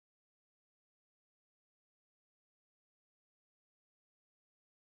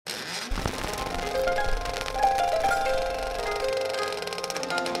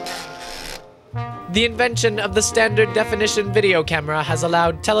The invention of the standard definition video camera has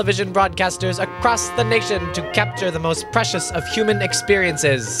allowed television broadcasters across the nation to capture the most precious of human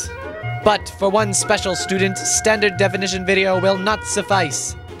experiences. But for one special student, standard definition video will not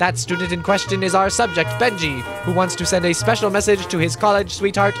suffice. That student in question is our subject, Benji, who wants to send a special message to his college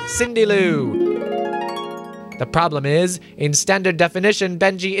sweetheart, Cindy Lou. The problem is, in standard definition,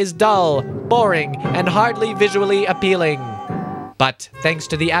 Benji is dull, boring, and hardly visually appealing. But thanks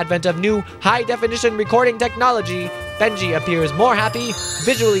to the advent of new high-definition recording technology, Benji appears more happy,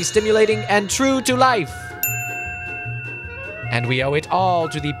 visually stimulating, and true to life. And we owe it all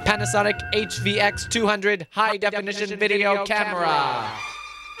to the Panasonic HVX 200 high-definition video camera.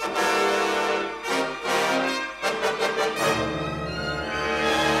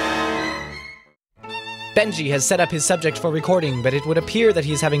 Benji has set up his subject for recording, but it would appear that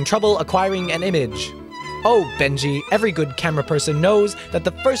he's having trouble acquiring an image. Oh, Benji, every good camera person knows that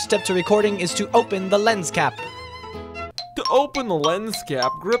the first step to recording is to open the lens cap. To open the lens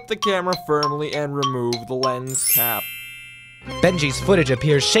cap, grip the camera firmly and remove the lens cap. Benji's footage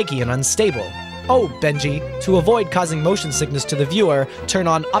appears shaky and unstable. Oh, Benji, to avoid causing motion sickness to the viewer, turn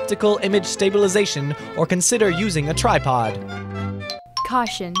on optical image stabilization or consider using a tripod.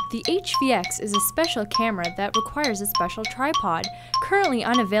 Caution, the HVX is a special camera that requires a special tripod, currently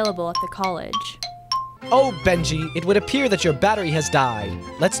unavailable at the college. Oh, Benji, it would appear that your battery has died.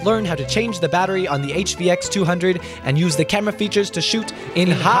 Let's learn how to change the battery on the HVX 200 and use the camera features to shoot in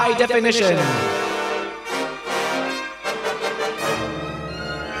high definition.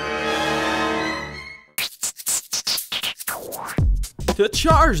 To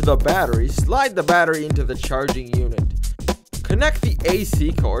charge the battery, slide the battery into the charging unit. Connect the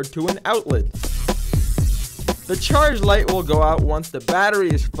AC cord to an outlet. The charge light will go out once the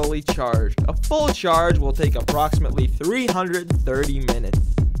battery is fully charged. A full charge will take approximately 330 minutes.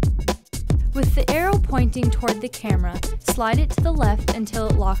 With the arrow pointing toward the camera, slide it to the left until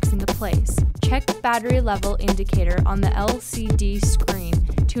it locks into place. Check the battery level indicator on the LCD screen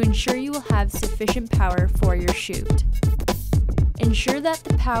to ensure you will have sufficient power for your shoot. Ensure that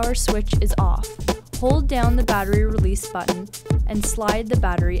the power switch is off. Hold down the battery release button and slide the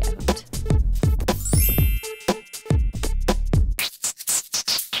battery out.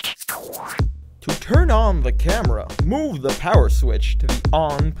 To turn on the camera, move the power switch to the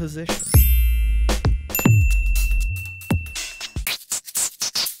on position.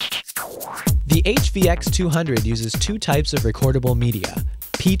 The HVX 200 uses two types of recordable media,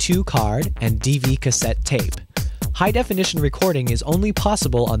 P2 card and DV cassette tape. High-definition recording is only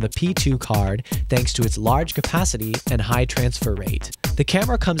possible on the P2 card thanks to its large capacity and high transfer rate. The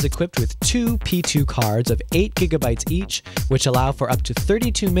camera comes equipped with two P2 cards of 8 GB each, which allow for up to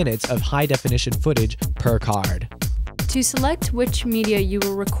 32 minutes of high-definition footage per card. To select which media you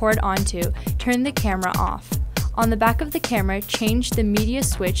will record onto, turn the camera off. On the back of the camera, change the media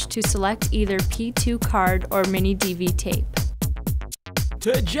switch to select either P2 card or mini DV tape.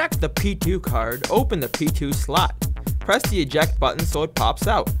 To eject the P2 card, open the P2 slot. Press the eject button so it pops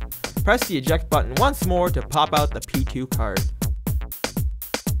out. Press the eject button once more to pop out the P2 card.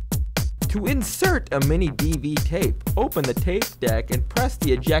 To insert a mini DV tape, open the tape deck and press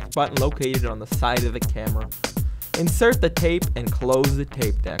the eject button located on the side of the camera. Insert the tape and close the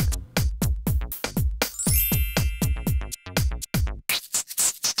tape deck.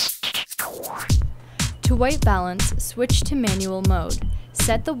 To white balance, switch to manual mode.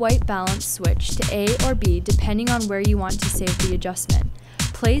 Set the white balance switch to A or B depending on where you want to save the adjustment.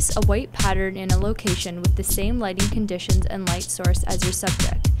 Place a white pattern in a location with the same lighting conditions and light source as your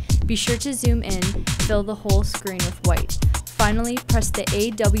subject. Be sure to zoom in, fill the whole screen with white. Finally, press the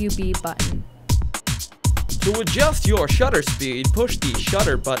AWB button. To adjust your shutter speed, push the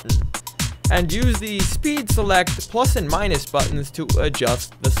shutter button and use the speed select plus and minus buttons to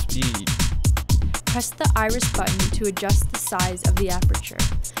adjust the speed. Press the iris button to adjust the size of the aperture.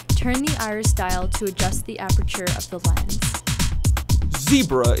 Turn the iris dial to adjust the aperture of the lens.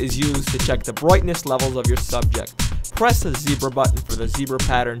 Zebra is used to check the brightness levels of your subject. Press the zebra button for the zebra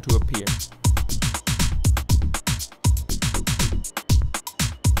pattern to appear.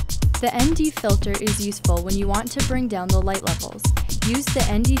 The ND filter is useful when you want to bring down the light levels. Use the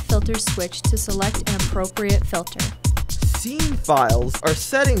ND filter switch to select an appropriate filter. Scene files are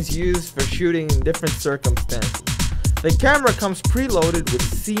settings used for shooting in different circumstances. The camera comes preloaded with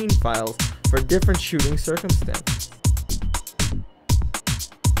scene files for different shooting circumstances.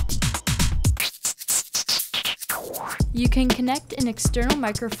 You can connect an external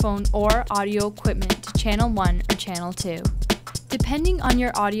microphone or audio equipment to channel 1 or channel 2. Depending on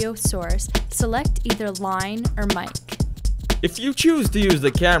your audio source, select either line or mic. If you choose to use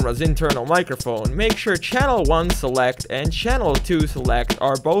the camera's internal microphone, make sure Channel 1 Select and Channel 2 Select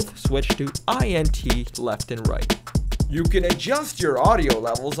are both switched to INT left and right. You can adjust your audio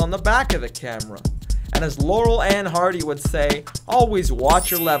levels on the back of the camera. And as Laurel Ann Hardy would say, always watch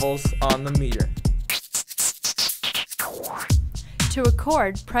your levels on the meter. To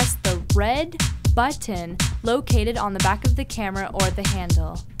record, press the red button located on the back of the camera or the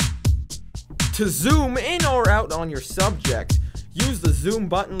handle. To zoom in or out on your subject, use the zoom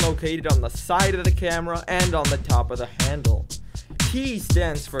button located on the side of the camera and on the top of the handle. T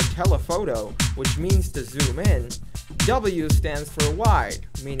stands for telephoto, which means to zoom in. W stands for wide,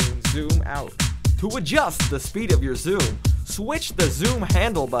 meaning zoom out. To adjust the speed of your zoom, switch the zoom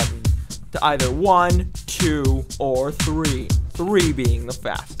handle button to either 1, 2, or 3, 3 being the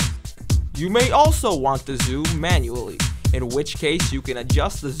fastest. You may also want to zoom manually, in which case you can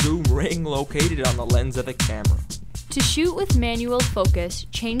adjust the zoom ring located on the lens of the camera. To shoot with manual focus,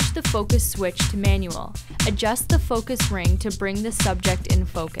 change the focus switch to manual. Adjust the focus ring to bring the subject in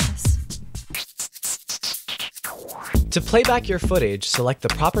focus. To play back your footage, select the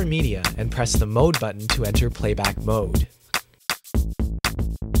proper media and press the mode button to enter playback mode.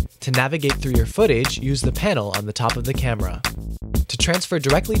 To navigate through your footage, use the panel on the top of the camera. To transfer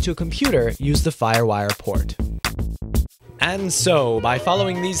directly to a computer, use the FireWire port. And so, by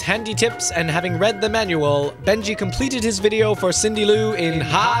following these handy tips and having read the manual, Benji completed his video for Cindy Lou in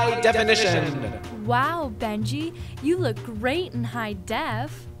high definition. Wow, Benji, you look great in high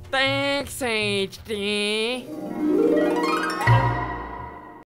def. Thanks, HD.